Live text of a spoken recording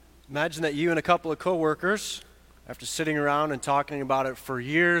Imagine that you and a couple of coworkers, after sitting around and talking about it for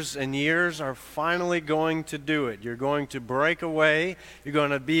years and years, are finally going to do it. You're going to break away. You're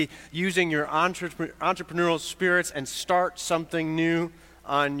going to be using your entrepreneurial spirits and start something new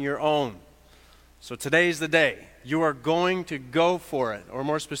on your own. So today's the day. You are going to go for it. Or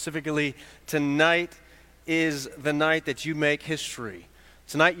more specifically, tonight is the night that you make history.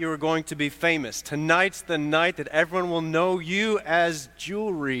 Tonight you are going to be famous. Tonight's the night that everyone will know you as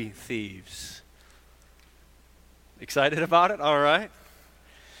jewelry thieves. Excited about it? All right.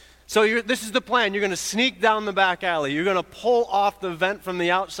 So this is the plan. You're going to sneak down the back alley. You're going to pull off the vent from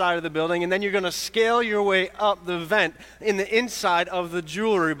the outside of the building, and then you're going to scale your way up the vent in the inside of the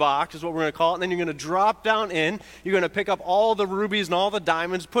jewelry box, is what we're going to call it. And then you're going to drop down in. You're going to pick up all the rubies and all the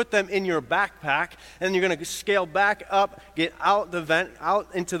diamonds, put them in your backpack, and you're going to scale back up, get out the vent, out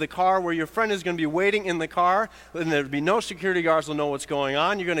into the car where your friend is going to be waiting in the car, and there'll be no security guards will know what's going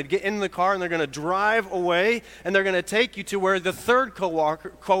on. You're going to get in the car, and they're going to drive away, and they're going to take you to where the third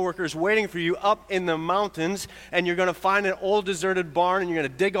coworker is waiting for you up in the mountains, and you're going to find an old deserted barn, and you're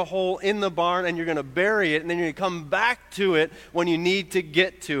going to dig a hole in the barn, and you're going to bury it, and then you're going to come back to it when you need to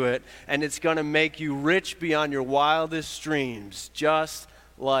get to it, and it's going to make you rich beyond your wildest dreams, just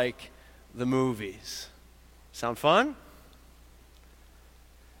like the movies. Sound fun?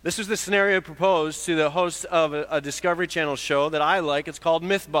 This was the scenario proposed to the host of a Discovery Channel show that I like. It's called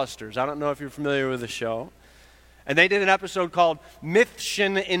Mythbusters. I don't know if you're familiar with the show. And they did an episode called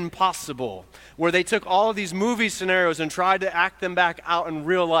Mission Impossible, where they took all of these movie scenarios and tried to act them back out in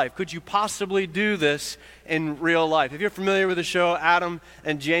real life. Could you possibly do this in real life? If you're familiar with the show, Adam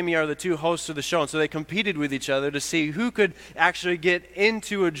and Jamie are the two hosts of the show, and so they competed with each other to see who could actually get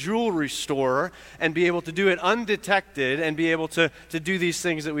into a jewelry store and be able to do it undetected and be able to do these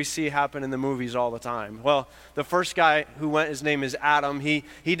things that we see happen in the movies all the time. Well, the first guy who went, his name is Adam, he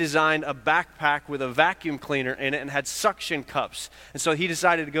designed a backpack with a vacuum cleaner in it and had suction cups. And so he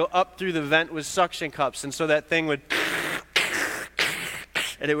decided to go up through the vent with suction cups, and so that thing would...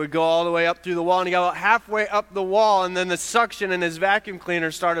 and it would go all the way up through the wall, and he got about halfway up the wall, and then the suction in his vacuum cleaner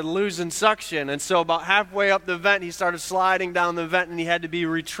started losing suction, and so about halfway up the vent, he started sliding down the vent, and he had to be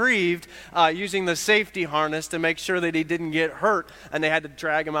retrieved using the safety harness to make sure that he didn't get hurt, and they had to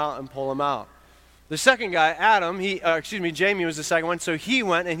drag him out and pull him out. The second guy, Adam, Jamie was the second one, so he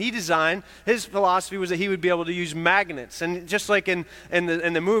went and he designed, his philosophy was that he would be able to use magnets. And just like in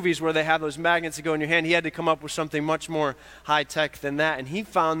the movies where they have those magnets that go in your hand, he had to come up with something much more high-tech than that. And he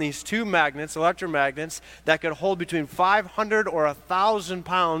found these two magnets, electromagnets, that could hold between 500 or 1,000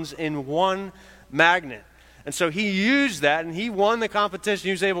 pounds in one magnet. And so he used that, and he won the competition.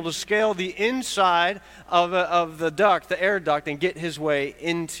 He was able to scale the inside of the duct, the air duct, and get his way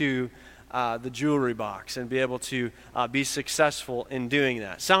into the jewelry box and be able to be successful in doing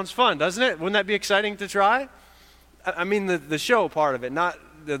that. Sounds fun, doesn't it? Wouldn't that be exciting to try? I mean the show part of it, not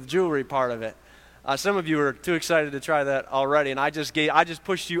the jewelry part of it. Some of you are too excited to try that already, and I just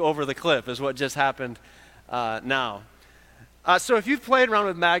pushed you over the cliff is what just happened now. So if you've played around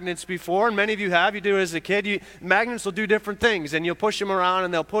with magnets before, and many of you have, you do it as a kid, magnets will do different things, and you'll push them around,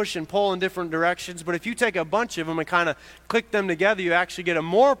 and they'll push and pull in different directions. But if you take a bunch of them and kind of click them together, you actually get a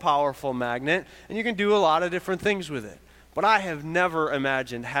more powerful magnet, and you can do a lot of different things with it. But I have never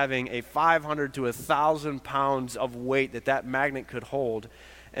imagined having a 500 to 1,000 pounds of weight that magnet could hold.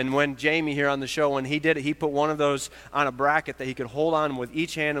 And when Jamie here on the show, when he did it, he put one of those on a bracket that he could hold on with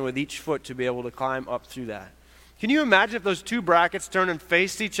each hand and with each foot to be able to climb up through that. Can you imagine if those two brackets turned and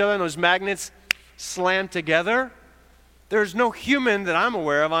faced each other and those magnets slammed together? There's no human that I'm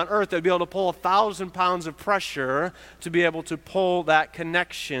aware of on earth that would be able to pull 1,000 pounds of pressure to be able to pull that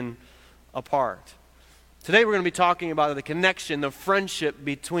connection apart. Today we're going to be talking about the connection, the friendship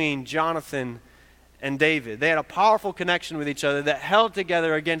between Jonathan and David. They had a powerful connection with each other that held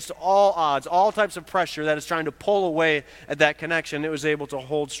together against all odds, all types of pressure that is trying to pull away at that connection. It was able to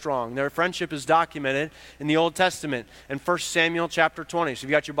hold strong. Their friendship is documented in the Old Testament in 1 Samuel chapter 20. So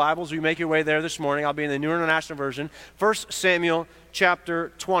if you got your Bibles, you make your way there this morning. I'll be in the New International Version. 1 Samuel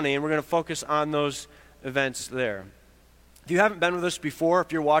chapter 20, and we're going to focus on those events there. If you haven't been with us before,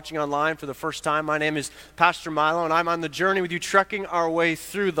 if you're watching online for the first time, my name is Pastor Milo, and I'm on the journey with you, trekking our way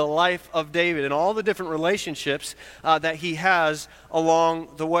through the life of David and all the different relationships that he has along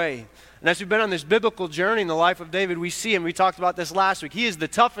the way. And as we've been on this biblical journey in the life of David, we see him. We talked about this last week. He is the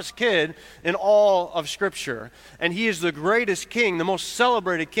toughest kid in all of Scripture, and he is the greatest king, the most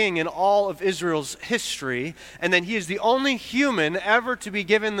celebrated king in all of Israel's history. And then he is the only human ever to be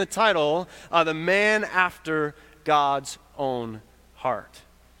given the title, the man after God's own heart.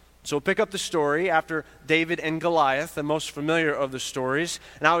 So we'll pick up the story after David and Goliath, the most familiar of the stories.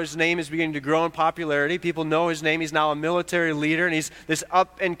 Now his name is beginning to grow in popularity. People know his name. He's now a military leader, and he's this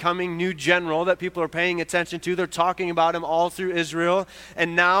up-and-coming new general that people are paying attention to. They're talking about him all through Israel.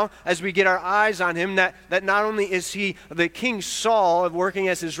 And now, as we get our eyes on him, that not only is he the King Saul working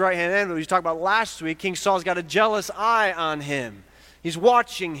as his right-hand man, but we talked about last week, King Saul's got a jealous eye on him. He's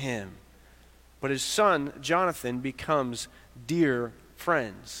watching him. But his son, Jonathan, becomes dear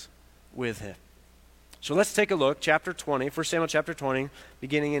friends with him. So let's take a look, chapter 20, 1 Samuel chapter 20,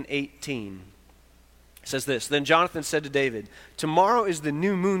 beginning in 18. It says this, Then Jonathan said to David, Tomorrow is the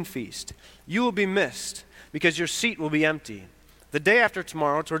new moon feast. You will be missed, because your seat will be empty. The day after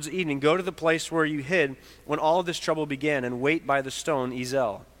tomorrow, towards evening, go to the place where you hid when all of this trouble began, and wait by the stone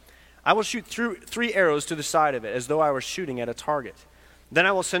Ezel. I will shoot through 3 arrows to the side of it, as though I were shooting at a target. Then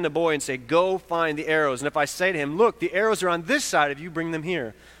I will send a boy and say, Go find the arrows. And if I say to him, Look, the arrows are on this side of you, bring them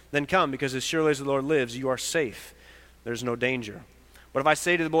here. Then come, because as surely as the Lord lives, you are safe. There's no danger. But if I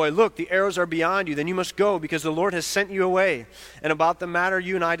say to the boy, Look, the arrows are beyond you, then you must go, because the Lord has sent you away. And about the matter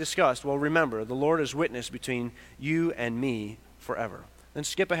you and I discussed, well, remember, the Lord is witness between you and me forever. Then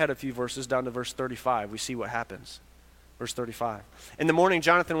skip ahead a few verses down to verse 35. We see what happens. Verse 35. In the morning,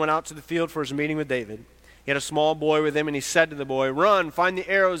 Jonathan went out to the field for his meeting with David. He had a small boy with him, and he said to the boy, Run, find the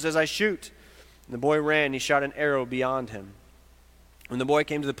arrows as I shoot. And the boy ran, and he shot an arrow beyond him. When the boy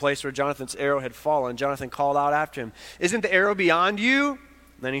came to the place where Jonathan's arrow had fallen, Jonathan called out after him, Isn't the arrow beyond you?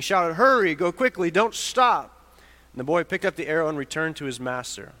 And then he shouted, Hurry, go quickly, don't stop. And the boy picked up the arrow and returned to his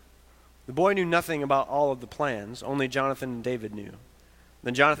master. The boy knew nothing about all of the plans, only Jonathan and David knew.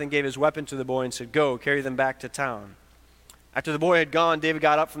 Then Jonathan gave his weapon to the boy and said, Go, carry them back to town. After the boy had gone, David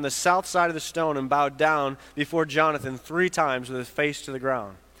got up from the south side of the stone and bowed down before Jonathan 3 times with his face to the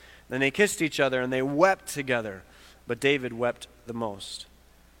ground. Then they kissed each other and they wept together, but David wept the most.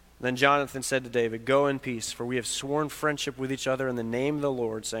 Then Jonathan said to David, Go in peace, for we have sworn friendship with each other in the name of the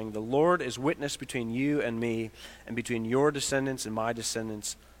Lord, saying, The Lord is witness between you and me, and between your descendants and my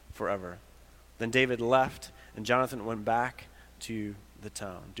descendants forever. Then David left, and Jonathan went back to the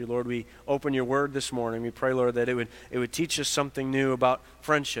town. Dear Lord, we open your word this morning. We pray, Lord, that it would teach us something new about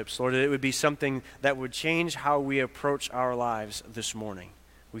friendships. Lord, that it would be something that would change how we approach our lives this morning.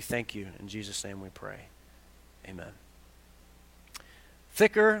 We thank you. In Jesus' name we pray. Amen.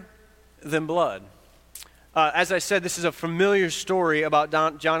 Thicker than blood. As I said, this is a familiar story about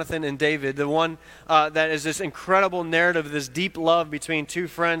Jonathan and David, the one that is this incredible narrative, this deep love between 2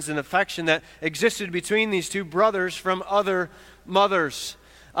 friends and affection that existed between these 2 brothers from other mothers.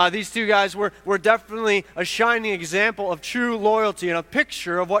 These 2 guys were definitely a shining example of true loyalty and a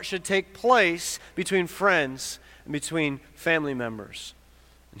picture of what should take place between friends and between family members.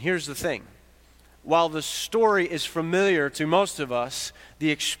 And here's the thing. While the story is familiar to most of us, the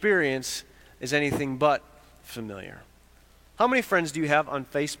experience is anything but familiar. How many friends do you have on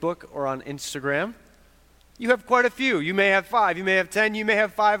Facebook or on Instagram? You have quite a few. You may have 5, you may have 10, you may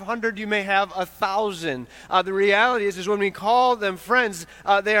have 500, you may have 1,000. The reality is when we call them friends,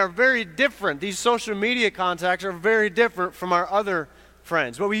 they are very different. These social media contacts are very different from our other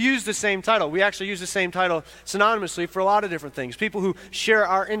friends. But we use the same title. We actually use the same title synonymously for a lot of different things. People who share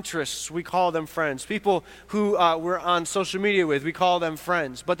our interests, we call them friends. People who we're on social media with, we call them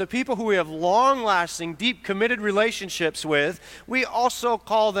friends. But the people who we have long-lasting, deep, committed relationships with, we also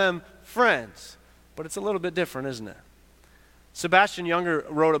call them friends. But it's a little bit different, isn't it? Sebastian Junger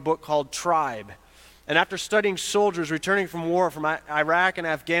wrote a book called Tribe. And after studying soldiers returning from war from Iraq and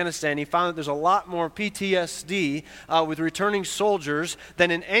Afghanistan, he found that there's a lot more PTSD with returning soldiers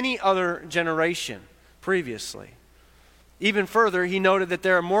than in any other generation previously. Even further, he noted that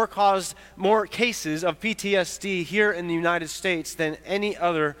there are more cases of PTSD here in the United States than any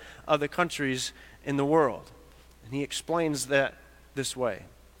other of the countries in the world. And he explains that this way.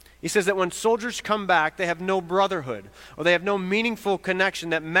 He says that when soldiers come back, they have no brotherhood, or they have no meaningful connection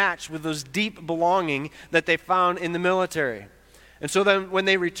that match with those deep belonging that they found in the military. And so then when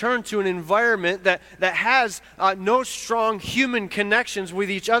they return to an environment that has no strong human connections with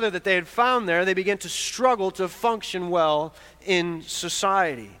each other that they had found there, they begin to struggle to function well in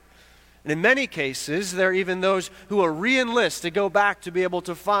society. And in many cases, there are even those who will re-enlist to go back to be able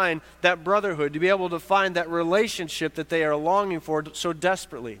to find that brotherhood, to be able to find that relationship that they are longing for so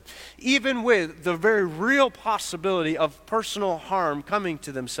desperately. Even with the very real possibility of personal harm coming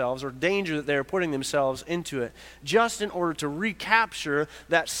to themselves or danger that they are putting themselves into it, just in order to recapture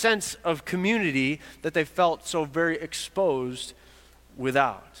that sense of community that they felt so very exposed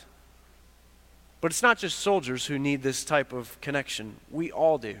without. But it's not just soldiers who need this type of connection. We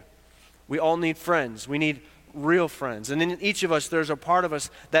all do. We all need friends. We need real friends. And in each of us, there's a part of us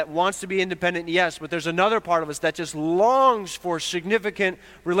that wants to be independent, yes, but there's another part of us that just longs for significant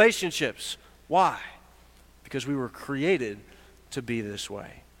relationships. Why? Because we were created to be this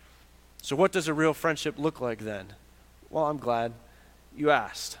way. So what does a real friendship look like then? Well, I'm glad you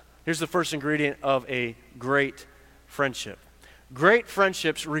asked. Here's the first ingredient of a great friendship. Great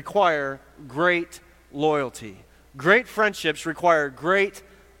friendships require great loyalty. Great friendships require great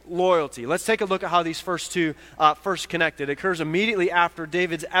loyalty. Let's take a look at how these first two first connected. It occurs immediately after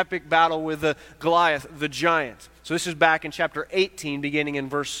David's epic battle with Goliath, the giant. So this is back in chapter 18, beginning in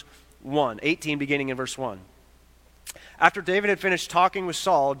verse 1. 18, beginning in verse 1. After David had finished talking with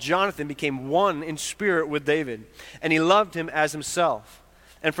Saul, Jonathan became one in spirit with David, and he loved him as himself.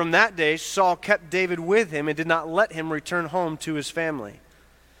 And from that day, Saul kept David with him and did not let him return home to his family.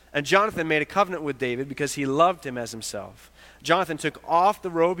 And Jonathan made a covenant with David because he loved him as himself. Jonathan took off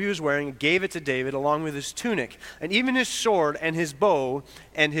the robe he was wearing and gave it to David along with his tunic, and even his sword and his bow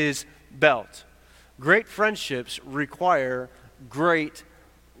and his belt. Great friendships require great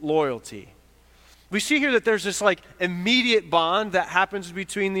loyalty. We see here that there's this immediate bond that happens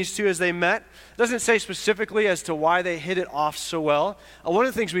between these two as they met. It doesn't say specifically as to why they hit it off so well. One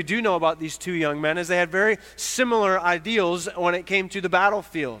of the things we do know about these two young men is they had very similar ideals when it came to the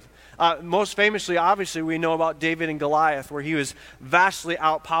battlefield. Most famously, obviously, we know about David and Goliath, where he was vastly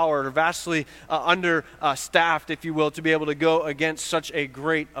outpowered or vastly understaffed, if you will, to be able to go against such a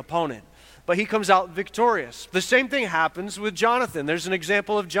great opponent. But he comes out victorious. The same thing happens with Jonathan. There's an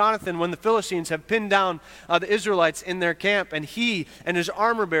example of Jonathan when the Philistines have pinned down the Israelites in their camp, and he and his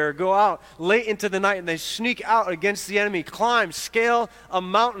armor bearer go out late into the night, and they sneak out against the enemy, climb, scale a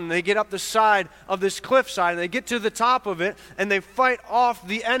mountain. They get up the side of this cliffside, and they get to the top of it, and they fight off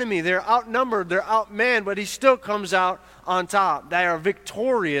the enemy. They're outnumbered, they're outmanned, but he still comes out on top. They are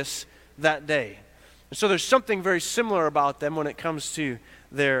victorious that day. And so there's something very similar about them when it comes to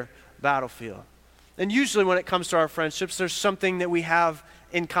their battlefield. And usually when it comes to our friendships, there's something that we have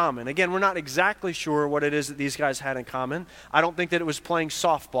in common. Again, we're not exactly sure what it is that these guys had in common. I don't think that it was playing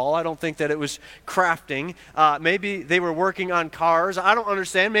softball. I don't think that it was crafting. Maybe they were working on cars. I don't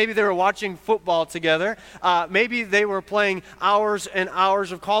understand. Maybe they were watching football together. Maybe they were playing hours and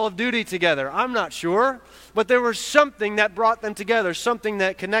hours of Call of Duty together. I'm not sure. But there was something that brought them together, something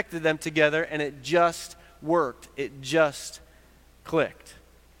that connected them together, and it just worked. It just clicked.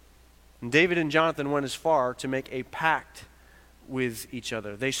 And David and Jonathan went as far to make a pact with each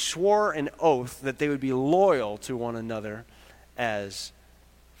other. They swore an oath that they would be loyal to one another as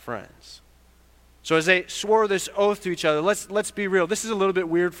friends. So as they swore this oath to each other, let's be real. This is a little bit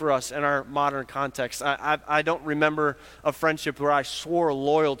weird for us in our modern context. I don't remember a friendship where I swore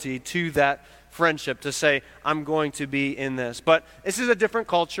loyalty to that friendship to say, I'm going to be in this. But this is a different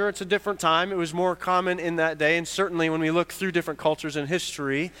culture. It's a different time. It was more common in that day. And certainly when we look through different cultures in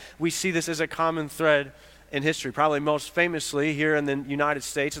history, we see this as a common thread in history. Probably most famously here in the United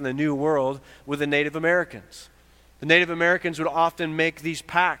States and the New World with the Native Americans. The Native Americans would often make these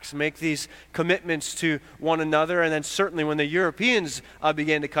pacts, make these commitments to one another, and then certainly when the Europeans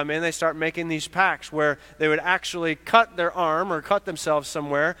began to come in, they start making these pacts where they would actually cut their arm or cut themselves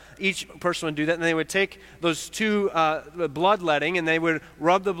somewhere. Each person would do that, and they would take those two bloodletting, and they would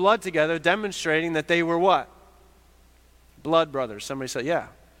rub the blood together, demonstrating that they were what? Blood brothers. Somebody said, yeah,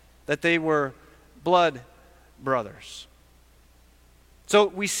 that they were blood brothers. So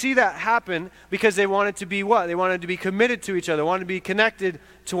we see that happen because they wanted to be what? They wanted to be committed to each other, wanted to be connected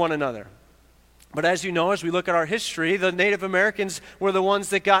to one another. But as you know, as we look at our history, the Native Americans were the ones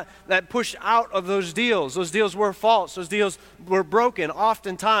that got that pushed out of those deals. Those deals were false. Those deals were broken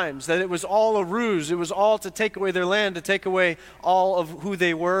oftentimes, that it was all a ruse. It was all to take away their land, to take away all of who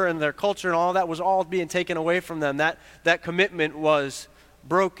they were and their culture, and all that was all being taken away from them. That commitment was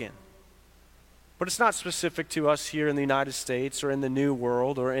broken. But it's not specific to us here in the United States or in the New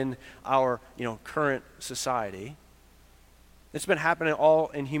World or in our current society. It's been happening all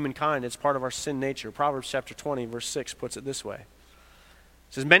in humankind. It's part of our sin nature. Proverbs chapter 20, verse 6 puts it this way. It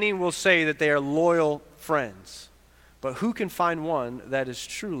says, many will say that they are loyal friends, but who can find one that is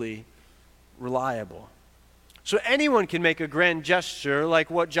truly reliable? So anyone can make a grand gesture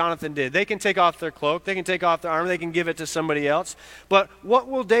like what Jonathan did. They can take off their cloak, they can take off their armor, they can give it to somebody else. But what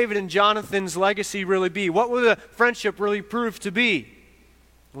will David and Jonathan's legacy really be? What will the friendship really prove to be?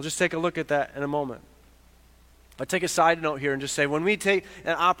 We'll just take a look at that in a moment. I'll take a side note here and just say, when we take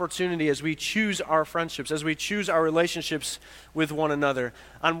an opportunity as we choose our friendships, as we choose our relationships with one another,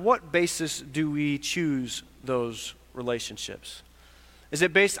 on what basis do we choose those relationships? Is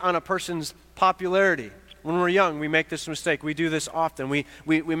it based on a person's popularity? when we're young, we make this mistake. We do this often. We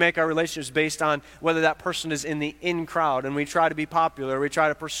make our relationships based on whether that person is in the in crowd, and we try to be popular. We try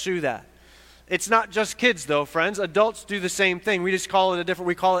to pursue that. It's not just kids, though, friends. Adults do the same thing. We just call it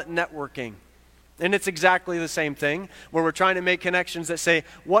we call it networking. And it's exactly the same thing, where we're trying to make connections that say,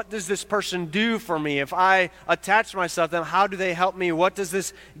 what does this person do for me? If I attach myself to them, how do they help me? What does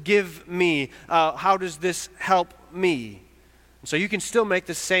this give me? How does this help me? So you can still make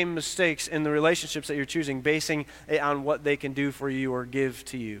the same mistakes in the relationships that you're choosing, basing it on what they can do for you or give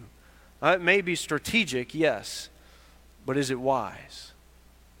to you. It may be strategic, yes, but is it wise?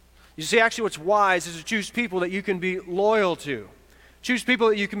 You see, actually what's wise is to choose people that you can be loyal to. Choose people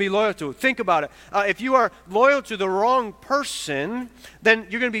that you can be loyal to. Think about it. If you are loyal to the wrong person, then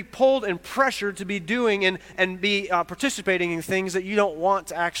you're going to be pulled and pressured to be doing and be participating in things that you don't want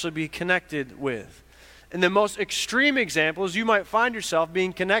to actually be connected with. And the most extreme example is you might find yourself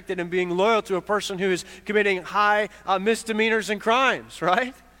being connected and being loyal to a person who is committing high misdemeanors and crimes,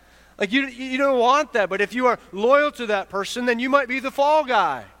 right? Like you don't want that, but if you are loyal to that person, then you might be the fall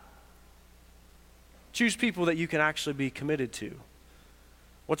guy. Choose people that you can actually be committed to.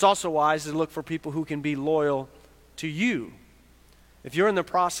 What's also wise is to look for people who can be loyal to you. If you're in the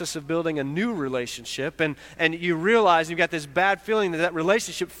process of building a new relationship and you realize you've got this bad feeling that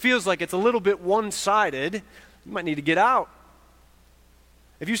relationship feels like it's a little bit one-sided, you might need to get out.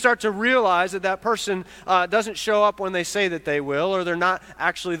 If you start to realize that person doesn't show up when they say that they will, or they're not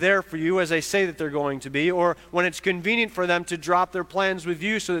actually there for you as they say that they're going to be, or when it's convenient for them to drop their plans with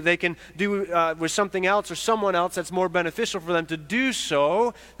you so that they can do with something else or someone else that's more beneficial for them to do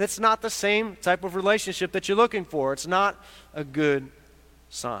so, that's not the same type of relationship that you're looking for. It's not a good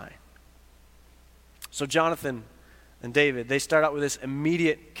sign. So Jonathan and David, they start out with this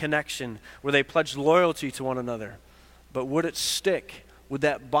immediate connection where they pledge loyalty to one another. But would it stick? Would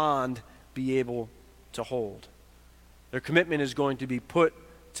that bond be able to hold? Their commitment is going to be put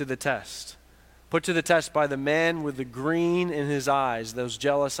to the test. Put to the test by the man with the green in his eyes, those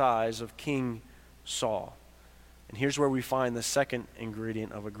jealous eyes of King Saul. And here's where we find the second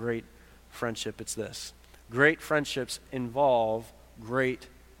ingredient of a great friendship. It's this. Great friendships involve great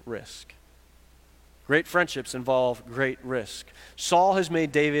risk. Great friendships involve great risk. Saul has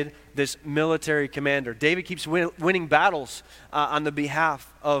made David this military commander. David keeps winning battles on the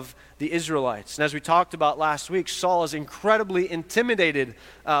behalf of the Israelites. And as we talked about last week, Saul is incredibly intimidated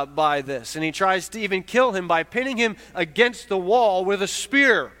by this. And he tries to even kill him by pinning him against the wall with a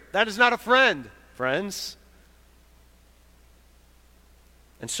spear. That is not a friend, friends.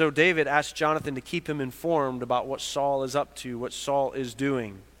 And so David asked Jonathan to keep him informed about what Saul is up to, what Saul is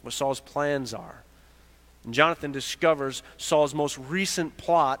doing, what Saul's plans are. And Jonathan discovers Saul's most recent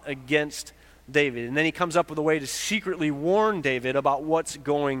plot against David. And then he comes up with a way to secretly warn David about what's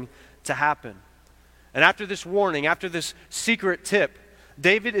going to happen. And after this warning, after this secret tip,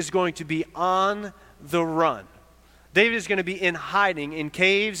 David is going to be on the run. David is going to be in hiding in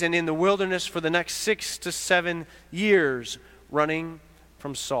caves and in the wilderness for the next 6 to 7 years, running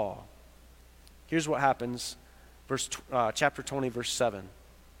from Saul. Here's what happens, chapter 20, verse 7.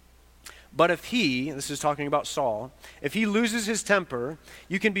 But if he, this is talking about Saul, if he loses his temper,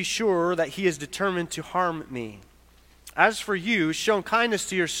 you can be sure that he is determined to harm me. As for you, show kindness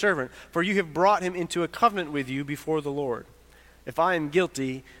to your servant, for you have brought him into a covenant with you before the Lord. If I am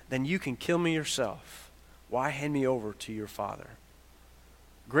guilty, then you can kill me yourself. Why hand me over to your father?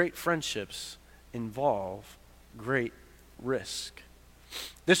 Great friendships involve great risk.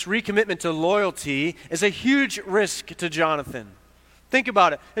 This recommitment to loyalty is a huge risk to Jonathan. Think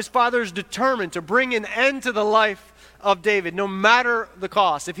about it. His father is determined to bring an end to the life of David, no matter the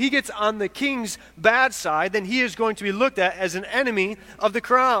cost. If he gets on the king's bad side, then he is going to be looked at as an enemy of the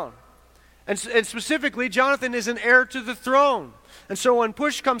crown. And specifically, Jonathan is an heir to the throne. And so when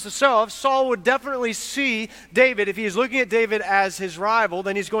push comes to shove, Saul would definitely see David. If he is looking at David as his rival,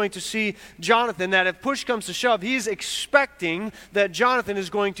 then he's going to see Jonathan. That if push comes to shove, he's expecting that Jonathan is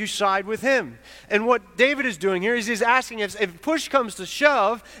going to side with him. And what David is doing here is he's asking if push comes to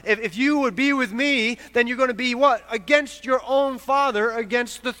shove, if you would be with me, then you're going to be what? Against your own father,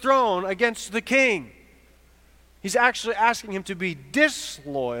 against the throne, against the king. He's actually asking him to be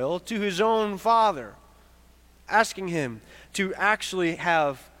disloyal to his own father. Asking him to actually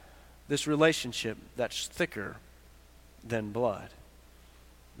have this relationship that's thicker than blood.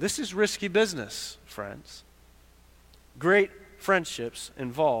 This is risky business, friends. Great friendships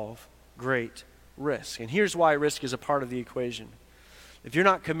involve great risk. And here's why risk is a part of the equation. If you're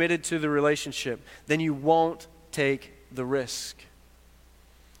not committed to the relationship, then you won't take the risk.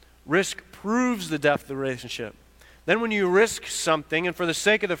 Risk proves the depth of the relationship. Then when you risk something, and for the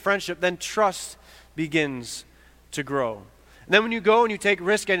sake of the friendship, then trust begins to grow. And then when you go and you take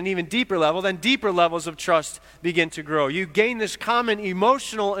risk at an even deeper level, then deeper levels of trust begin to grow. You gain this common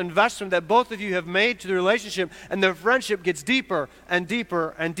emotional investment that both of you have made to the relationship, and the friendship gets deeper and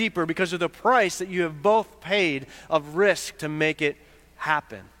deeper and deeper because of the price that you have both paid of risk to make it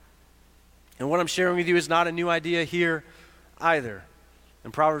happen. And what I'm sharing with you is not a new idea here either.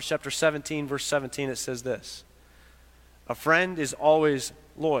 In Proverbs chapter 17, verse 17, it says this: "A friend is always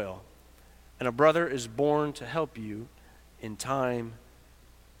loyal, and a brother is born to help you in time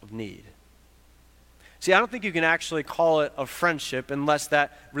of need." See, I don't think you can actually call it a friendship unless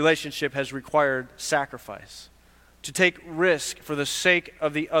that relationship has required sacrifice, to take risk for the sake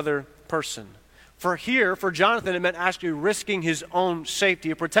of the other person. For Jonathan, it meant actually risking his own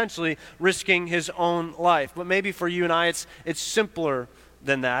safety, or potentially risking his own life. But maybe for you and I, it's simpler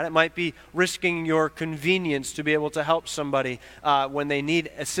than that. It might be risking your convenience to be able to help somebody when they need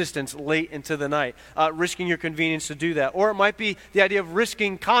assistance late into the night. Risking your convenience to do that. Or it might be the idea of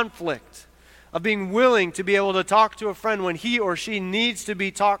risking conflict, of being willing to be able to talk to a friend when he or she needs to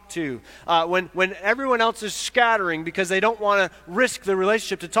be talked to. When everyone else is scattering because they don't want to risk the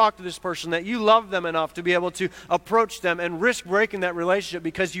relationship to talk to this person, that you love them enough to be able to approach them and risk breaking that relationship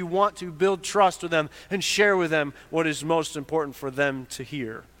because you want to build trust with them and share with them what is most important for them to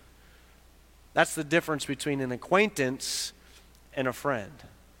hear. That's the difference between an acquaintance and a friend.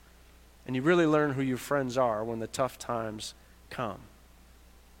 And you really learn who your friends are when the tough times come.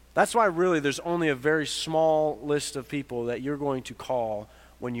 That's why really there's only a very small list of people that you're going to call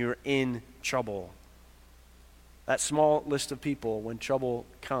when you're in trouble. That small list of people when trouble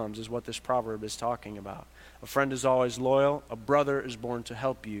comes is what this proverb is talking about. A friend is always loyal. A brother is born to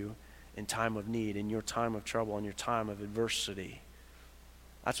help you in time of need, in your time of trouble, in your time of adversity.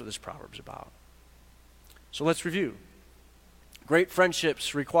 That's what this proverb's about. So let's review. Great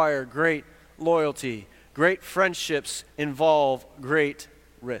friendships require great loyalty. Great friendships involve great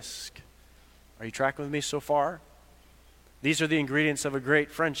risk. Are you tracking with me so far? These are the ingredients of a great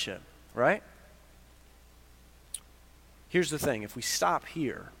friendship, right? Here's the thing. If we stop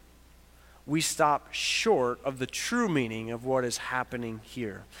here, we stop short of the true meaning of what is happening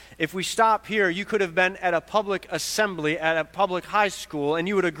here. If we stop here, you could have been at a public assembly at a public high school and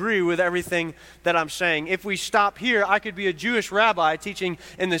you would agree with everything that I'm saying. If we stop here, I could be a Jewish rabbi teaching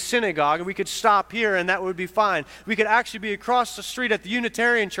in the synagogue, and we could stop here and that would be fine. We could actually be across the street at the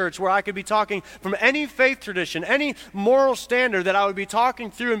Unitarian Church where I could be talking from any faith tradition, any moral standard that I would be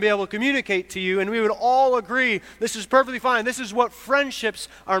talking through and be able to communicate to you, and we would all agree this is perfectly fine. This is what friendships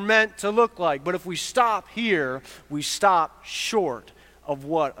are meant to look like. But if we stop here, we stop short of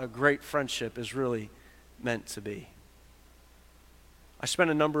what a great friendship is really meant to be. I spent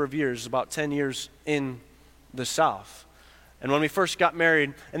a number of years, about 10 years in the South. And when we first got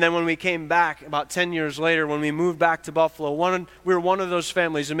married, and then when we came back about 10 years later, when we moved back to Buffalo, we were one of those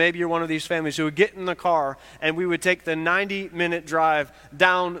families, and maybe you're one of these families, who would get in the car and we would take the 90-minute drive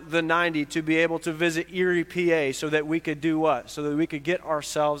down the 90 to be able to visit Erie, PA, so that we could do what? So that we could get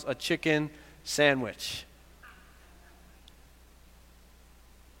ourselves a chicken sandwich.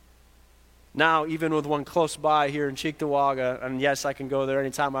 Now, even with one close by here in Cheektowaga, and yes, I can go there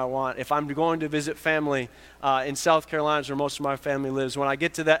anytime I want. If I'm going to visit family in South Carolina, where most of my family lives, when I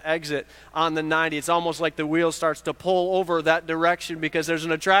get to that exit on the 90, it's almost like the wheel starts to pull over that direction because there's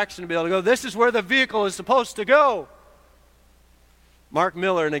an attraction to be able to go, this is where the vehicle is supposed to go. Mark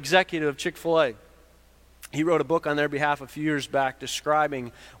Miller, an executive of Chick-fil-A, he wrote a book on their behalf a few years back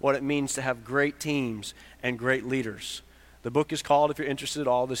describing what it means to have great teams and great leaders. The book is called, if you're interested at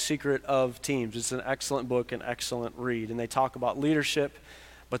all, The Secret of Teams. It's an excellent book, an excellent read. And they talk about leadership,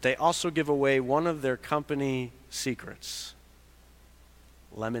 but they also give away one of their company secrets: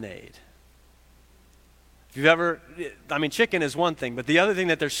 lemonade. If you've ever, chicken is one thing, but the other thing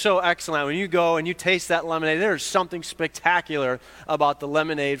that they're so excellent, when you go and you taste that lemonade, there's something spectacular about the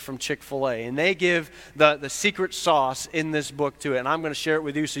lemonade from Chick-fil-A. And they give the secret sauce in this book to it. And I'm going to share it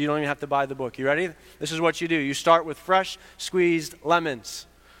with you so you don't even have to buy the book. You ready? This is what you do. You start with fresh squeezed lemons.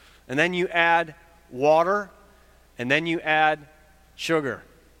 And then you add water. And then you add sugar.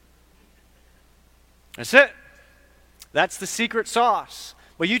 That's it. That's the secret sauce.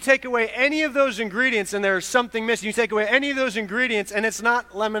 But you take away any of those ingredients and there's something missing. You take away any of those ingredients and it's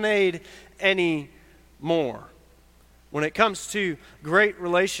not lemonade anymore. When it comes to great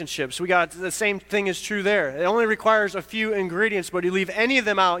relationships, we got the same thing is true there. It only requires a few ingredients, but you leave any of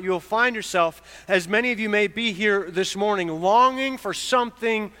them out, you'll find yourself, as many of you may be here this morning, longing for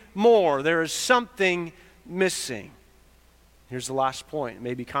something more. There is something missing. Here's the last point. It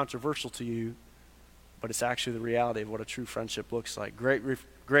may be controversial to you, but it's actually the reality of what a true friendship looks like.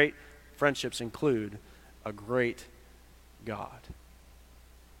 Great friendships include a great God.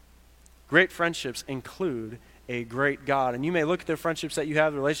 Great friendships include a great God. And you may look at the friendships that you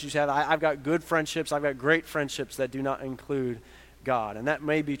have, the relationships you have. I've got good friendships. I've got great friendships that do not include God. And that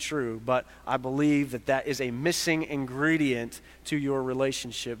may be true, but I believe that that is a missing ingredient to your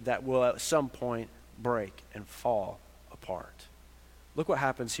relationship that will at some point break and fall apart. Look what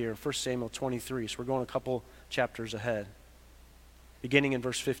happens here in 1 Samuel 23. So we're going a couple chapters ahead. Beginning in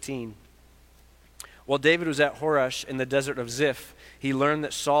verse 15. While David was at Horesh in the desert of Ziph, he learned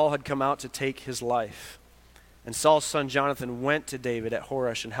that Saul had come out to take his life. And Saul's son Jonathan went to David at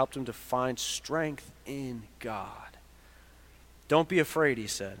Horesh and helped him to find strength in God. Don't be afraid, he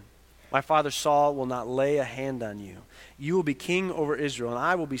said. My father Saul will not lay a hand on you. You will be king over Israel, and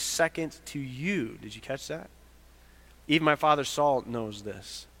I will be second to you. Did you catch that? Even my father Saul knows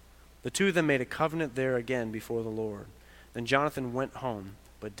this. The two of them made a covenant there again before the Lord. Then Jonathan went home,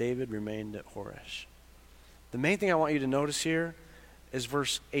 but David remained at Horesh. The main thing I want you to notice here is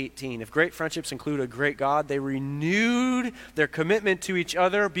verse 18. If great friendships include a great God, they renewed their commitment to each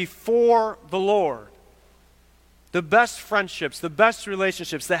other before the Lord. The best friendships, the best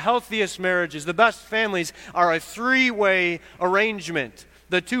relationships, the healthiest marriages, the best families are a three-way arrangement.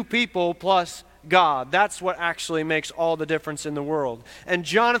 The two people plus God. That's what actually makes all the difference in the world. And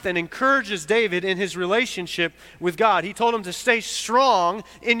Jonathan encourages David in his relationship with God. He told him to stay strong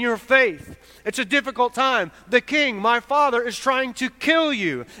in your faith. It's a difficult time. The king, my father, is trying to kill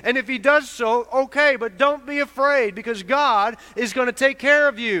you. And if he does so, okay, but don't be afraid because God is going to take care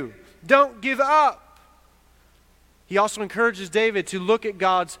of you. Don't give up. He also encourages David to look at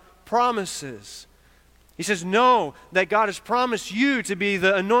God's promises. He says, know that God has promised you to be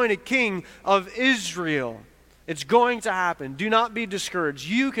the anointed king of Israel. It's going to happen. Do not be discouraged.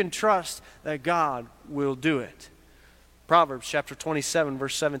 You can trust that God will do it. Proverbs chapter 27,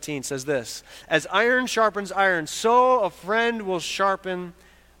 verse 17 says this, as iron sharpens iron, so a friend will sharpen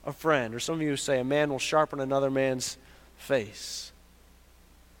a friend. Or some of you say, a man will sharpen another man's face.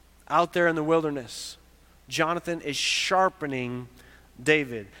 Out there in the wilderness, Jonathan is sharpening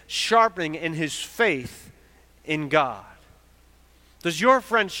David, sharpening in his faith in God. Does your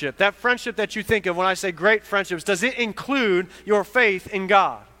friendship, that friendship that you think of when I say great friendships, does it include your faith in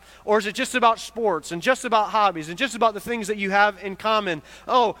God? Or is it just about sports and just about hobbies and just about the things that you have in common?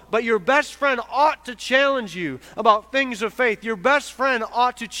 Oh, but your best friend ought to challenge you about things of faith. Your best friend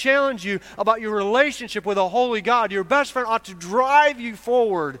ought to challenge you about your relationship with a holy God. Your best friend ought to drive you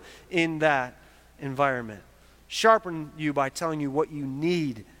forward in that environment. Sharpen you by telling you what you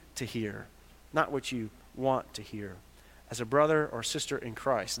need to hear, not what you want to hear. As a brother or sister in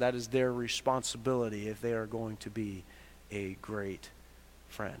Christ, that is their responsibility if they are going to be a great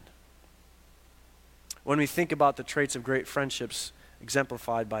friend. When we think about the traits of great friendships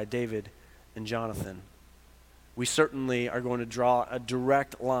exemplified by David and Jonathan, we certainly are going to draw a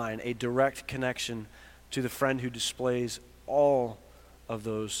direct line, a direct connection to the friend who displays all of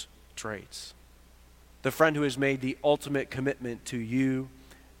those traits. The friend who has made the ultimate commitment to you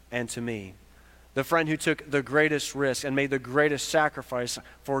and to me. The friend who took the greatest risk and made the greatest sacrifice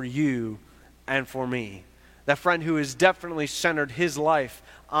for you and for me. That friend who has definitely centered his life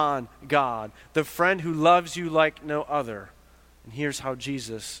on God. The friend who loves you like no other. And here's how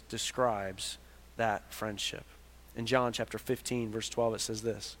Jesus describes that friendship. In John chapter 15, verse 12, it says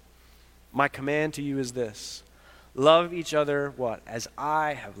this. My command to you is this. Love each other, what? As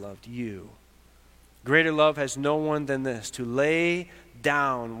I have loved you. Greater love has no one than this, to lay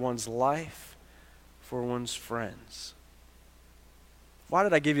down one's life for one's friends. Why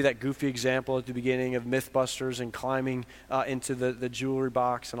did I give you that goofy example at the beginning of Mythbusters and climbing into the jewelry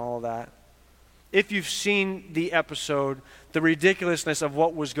box and all of that? If you've seen the episode, the ridiculousness of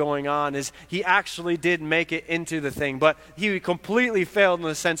what was going on is he actually did make it into the thing, but he completely failed in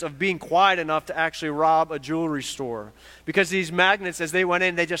the sense of being quiet enough to actually rob a jewelry store. Because these magnets, as they went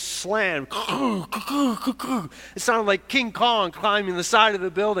in, they just slammed. It sounded like King Kong climbing the side of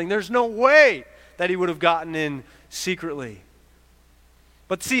the building. There's no way that he would have gotten in secretly.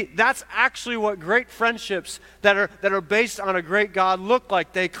 But see, that's actually what great friendships that are based on a great God look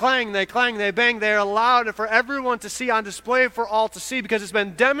like. They clang, they bang, they're allowed for everyone to see, on display for all to see, because it's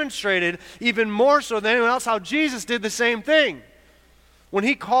been demonstrated even more so than anyone else how Jesus did the same thing. When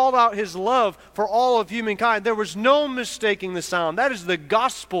he called out his love for all of humankind, there was no mistaking the sound. That is the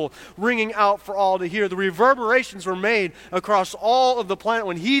gospel ringing out for all to hear. The reverberations were made across all of the planet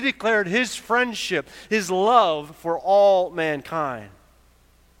when he declared his friendship, his love for all mankind.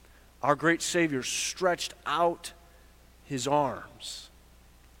 Our great Savior stretched out his arms.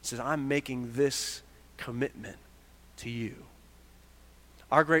 He says, I'm making this commitment to you.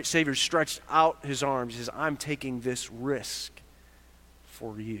 Our great Savior stretched out his arms. He says, I'm taking this risk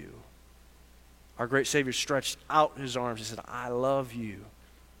for you. Our great Savior stretched out his arms. He said, I love you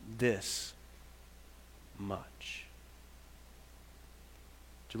this much.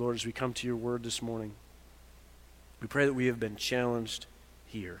 Dear Lord, as we come to your word this morning, we pray that we have been challenged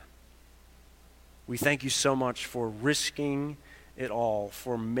here. We thank you so much for risking it all,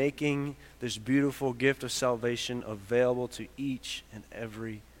 for making this beautiful gift of salvation available to each and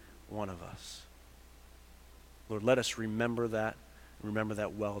every one of us. Lord, let us remember that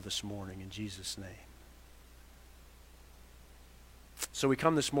well this morning in Jesus' name. So we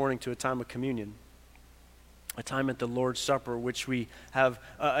come this morning to a time of communion, a time at the Lord's Supper, which we have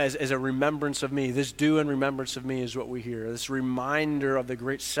as a remembrance of me. This do in remembrance of me is what we hear. This reminder of the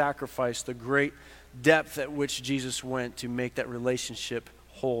great sacrifice, the great depth at which Jesus went to make that relationship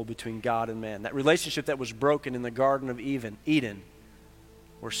whole between God and man. That relationship that was broken in the Garden of Eden,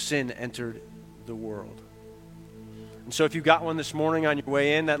 where sin entered the world. And so if you got one this morning on your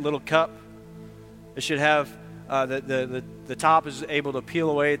way in, that little cup, it should have the top is able to peel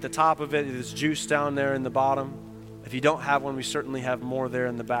away. At the top of it is juice down there in the bottom. If you don't have one, we certainly have more there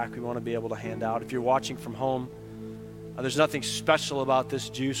in the back we want to be able to hand out. If you're watching from home, there's nothing special about this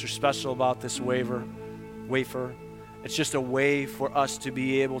juice or special about this wafer. It's just a way for us to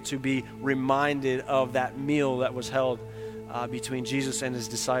be able to be reminded of that meal that was held between Jesus and his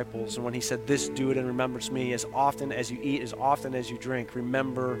disciples. And when he said, this do it in remembrance of me, as often as you eat, as often as you drink,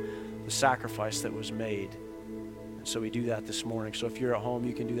 remember the sacrifice that was made. And so we do that this morning. So if you're at home,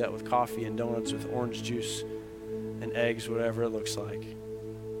 you can do that with coffee and donuts, with orange juice and eggs, whatever it looks like.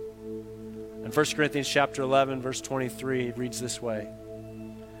 In 1 Corinthians chapter 11, verse 23, it reads this way.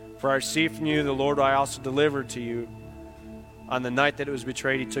 For I received from you the Lord I also delivered to you. On the night that it was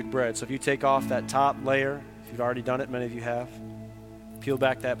betrayed, he took bread. So if you take off that top layer, if you've already done it, many of you have, peel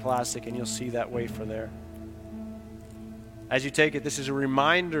back that plastic and you'll see that wafer there. As you take it, this is a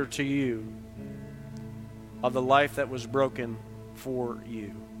reminder to you of the life that was broken for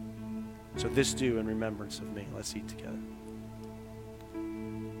you. So this do in remembrance of me. Let's eat together.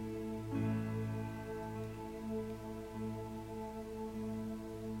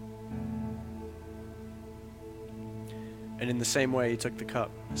 And in the same way, he took the cup,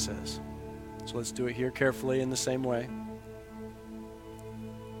 it says. So let's do it here carefully in the same way.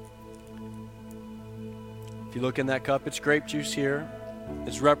 If you look in that cup, it's grape juice here.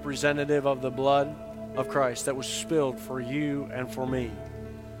 It's representative of the blood of Christ that was spilled for you and for me.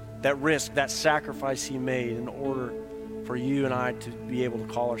 That risk, that sacrifice he made in order for you and I to be able to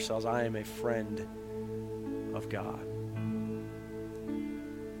call ourselves, I am a friend of God.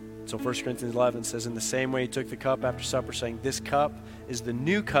 So 1 Corinthians 11 says, in the same way he took the cup after supper, saying, this cup is the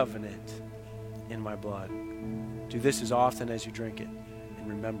new covenant in my blood. Do this as often as you drink it in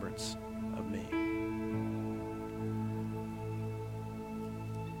remembrance of me.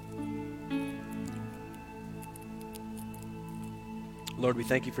 Lord, we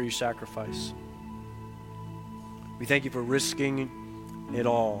thank you for your sacrifice. We thank you for risking it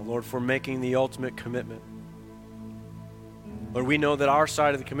all. Lord, for making the ultimate commitment. Lord, we know that our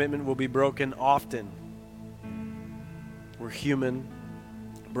side of the commitment will be broken often. We're human,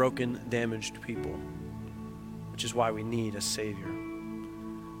 broken, damaged people, which is why we need a Savior.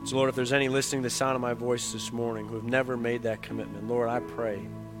 So, Lord, if there's any listening to the sound of my voice this morning who have never made that commitment, Lord, I pray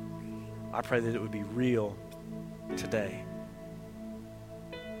that it would be real today.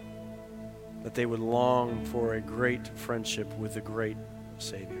 That they would long for a great friendship with the great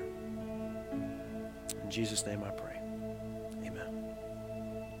Savior. In Jesus' name I pray.